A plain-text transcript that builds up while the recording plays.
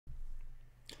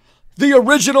The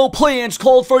original plans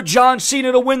called for John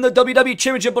Cena to win the WWE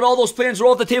Championship, but all those plans are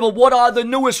off the table. What are the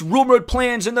newest rumored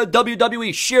plans in the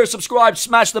WWE? Share, subscribe,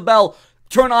 smash the bell.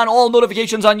 Turn on all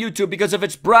notifications on YouTube, because if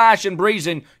it's brash and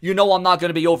brazen, you know I'm not going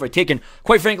to be overtaken.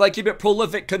 Quite frankly, I keep it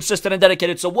prolific, consistent, and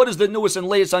dedicated. So what is the newest and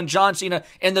latest on John Cena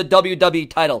and the WWE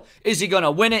title? Is he going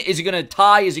to win it? Is he going to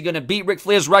tie? Is he going to beat Ric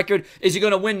Flair's record? Is he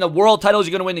going to win the world title? Is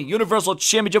he going to win the Universal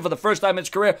Championship for the first time in his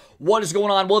career? What is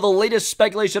going on? Well, the latest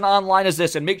speculation online is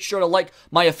this, and make sure to like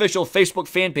my official Facebook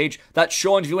fan page that's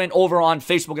Sean's Viewing over on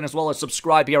Facebook, and as well as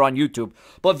subscribe here on YouTube.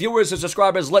 But viewers and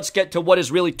subscribers, let's get to what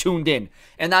is really tuned in,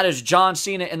 and that is John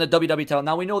Cena and the WWE title.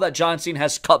 Now, we know that John Cena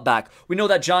has cut back. We know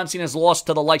that John Cena has lost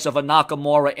to the likes of a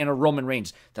Nakamura and a Roman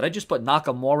Reigns. Did I just put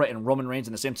Nakamura and Roman Reigns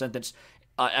in the same sentence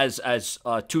as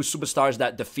two superstars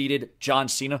that defeated John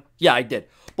Cena? Yeah, I did.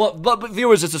 But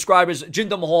viewers and subscribers,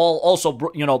 Jinder Mahal also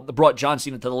brought John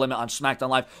Cena to the limit on SmackDown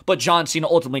Live, but John Cena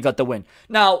ultimately got the win.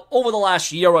 Now, over the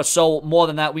last year or so, more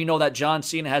than that, we know that John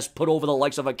Cena has put over the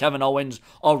likes of a Kevin Owens,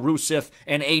 a Rusev,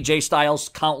 and AJ Styles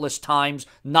countless times,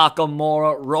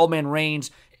 Nakamura, Roman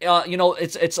Reigns.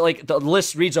 It's like the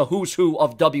list reads a who's who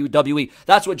of WWE.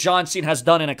 That's what John Cena has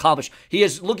done and accomplished. He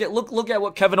has look at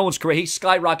what Kevin Owens' career. He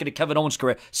skyrocketed Kevin Owens'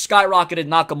 career, skyrocketed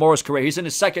Nakamura's career. He's in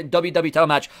his second WWE title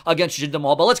match against Jinder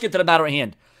Mahal. But let's get to the matter at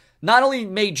hand. Not only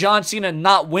may John Cena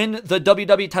not win the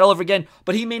WWE title ever again,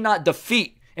 but he may not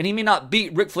defeat and he may not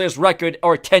beat Ric Flair's record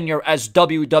or tenure as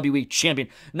WWE Champion.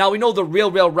 Now, we know the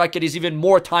real record is even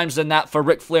more times than that for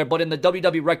Ric Flair, but in the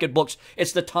WWE record books,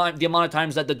 it's the amount of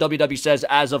times that the WWE says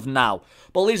as of now.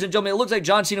 But ladies and gentlemen, it looks like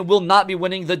John Cena will not be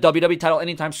winning the WWE title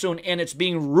anytime soon, and it's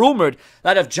being rumored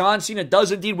that if John Cena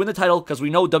does indeed win the title, because we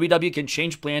know WWE can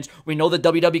change plans, we know that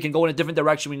WWE can go in a different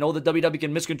direction, we know that WWE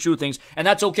can misconstrue things, and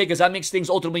that's okay because that makes things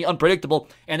ultimately unpredictable,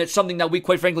 and it's something that we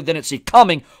quite frankly didn't see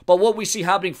coming. But what we see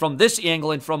happening from this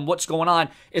angle and from what's going on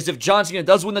is if John Cena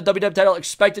does win the WWE title,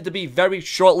 expect it to be very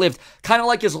short-lived, kind of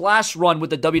like his last run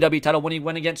with the WWE title when he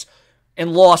went against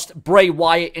and lost Bray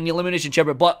Wyatt in the Elimination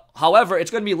Chamber. But, however,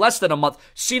 it's going to be less than a month.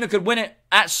 Cena could win it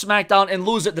at SmackDown and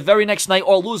lose it the very next night,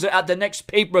 or lose it at the next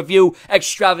pay-per-view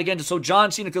extravaganza. So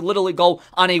John Cena could literally go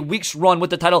on a week's run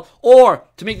with the title, or,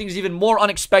 to make things even more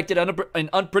unexpected and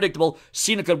unpredictable,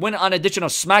 Cena could win it on an edition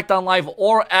of SmackDown Live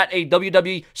or at a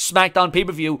WWE SmackDown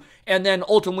pay-per-view, and then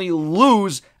ultimately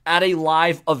lose at a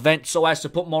live event so as to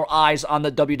put more eyes on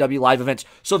the WWE live events.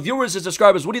 So viewers and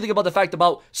subscribers, what do you think about the fact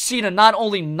about Cena not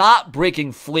only not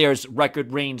breaking Flair's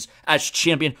record reigns as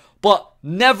champion, but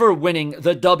never winning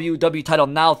the WWE title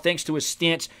now thanks to his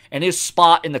stance and his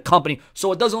spot in the company?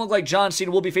 So it doesn't look like John Cena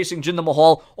will be facing Jinder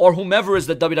Mahal or whomever is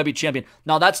the WWE champion.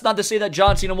 Now, that's not to say that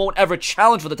John Cena won't ever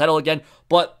challenge for the title again,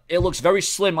 but it looks very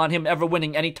slim on him ever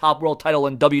winning any top world title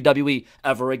in WWE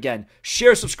ever again.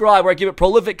 Share, subscribe, where I keep it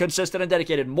prolific, consistent, and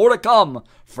dedicated. More to come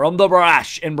from the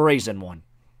brash and brazen one.